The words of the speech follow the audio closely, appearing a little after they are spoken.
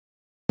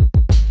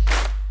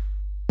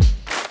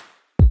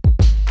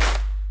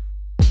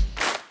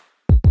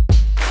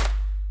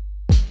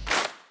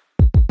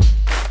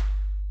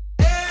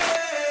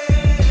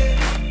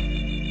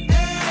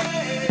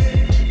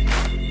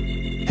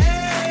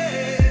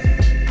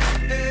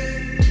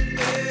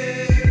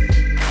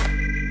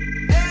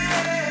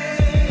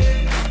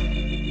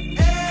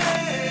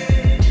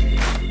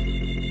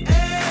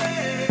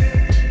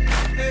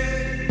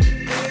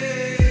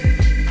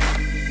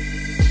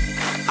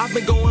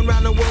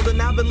world,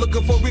 and I've been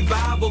looking for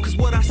revival. Cause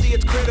what I see,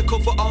 it's critical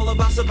for all of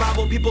our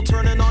survival. People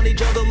turning on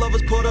each other,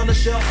 lovers put on a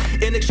shelf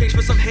in exchange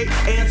for some hate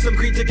and some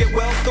greed to get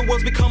wealth. The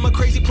world's become a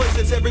crazy place,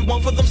 it's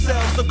everyone for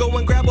themselves. So go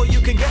and grab all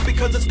you can get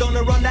because it's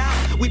gonna run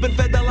out. We've been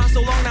fed that lie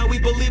so long now, we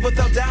believe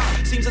without doubt.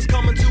 Seems it's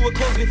coming to a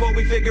close before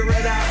we figure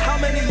it out. How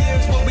many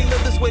years will we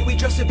live this way? We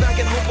just sit back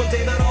and hope one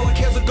day that all our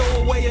cares will go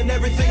away and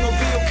everything will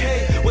be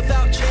okay.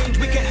 Without change,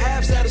 we can't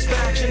have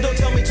satisfaction. Don't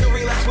tell me to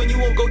relax when you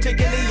won't go take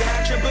any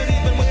action. But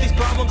even with these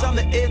problems, I'm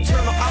the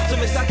eternal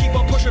optimist. I keep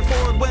on pushing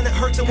forward when it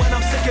hurts and when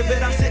I'm sick of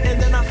it. I sit and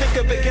then I think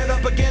of it, get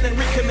up again and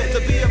recommit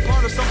to be a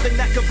part of something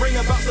that could bring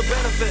about some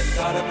benefit.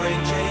 Gotta bring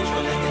change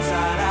from the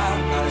inside out.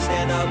 Gotta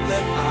stand up,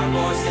 lift our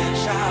voice and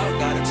shout.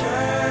 Gotta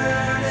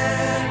turn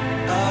it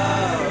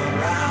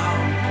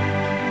around.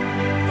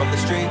 From the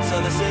streets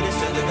of the cities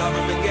to the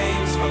government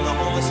games, from the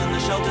homeless and the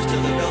shelters to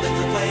the buildings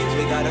in flames,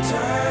 we gotta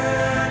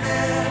turn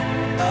it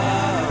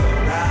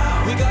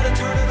around. We gotta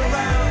turn it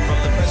around. From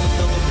the prison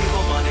filled with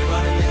people, money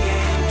running the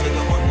game, to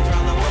the orphans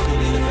around the world who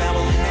need a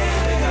family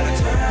name, we gotta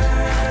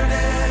turn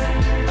it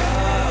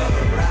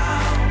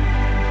around.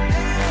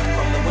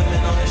 From the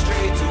women on the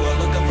streets who are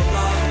looking for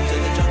love, to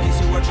the junkies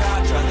who are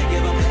trapped trying to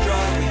give up the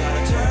drug, we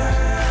gotta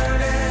turn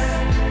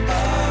it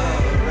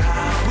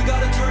around. We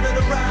gotta turn it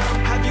around.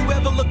 Have you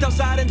ever looked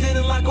outside and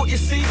didn't like what you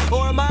see?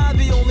 Or am I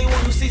the only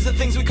one who sees the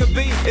things we could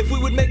be? If we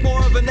would make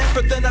more of an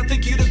effort, then I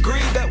think you'd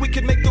agree that we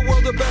could make the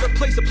world a better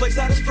place, a place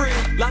that is free.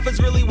 Life is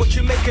really what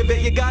you make of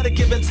it. You gotta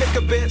give and take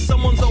a bit.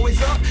 Someone's always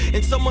up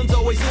and someone's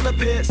always in a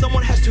pit.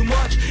 Someone has too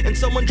much and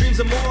someone dreams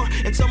of more,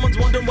 and someone's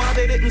wondering why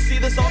they didn't see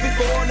this all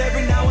before. And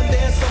every now and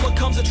then someone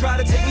comes to try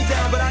to take me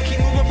down, but I keep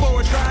moving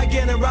forward, try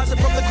again and rise up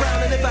from the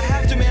ground. And if I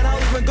have to, man, I'll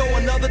even go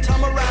another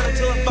time around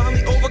until I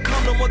finally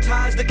overcome. No more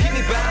ties to keep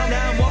me bound.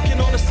 Now I'm walking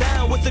on the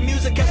sound with the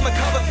music as my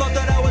cover. Thought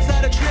that I was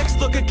out of tricks,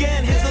 look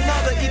again, here's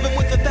another. Even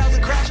with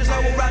 1,000 crashes, I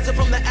will rise up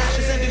from the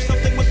ashes and do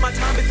something with my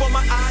time before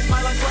my eyes,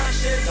 my life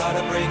flashes.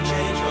 Gotta bring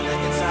change from the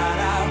inside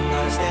out.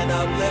 Gotta stand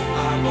up, lift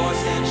our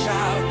voice and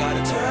shout.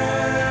 Gotta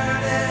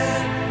turn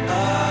it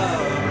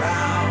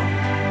around.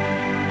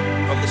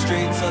 From the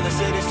streets of the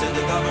cities to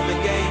the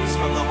government games,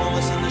 from the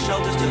homeless and the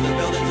shelters to the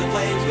buildings in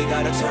flames, we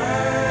gotta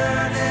turn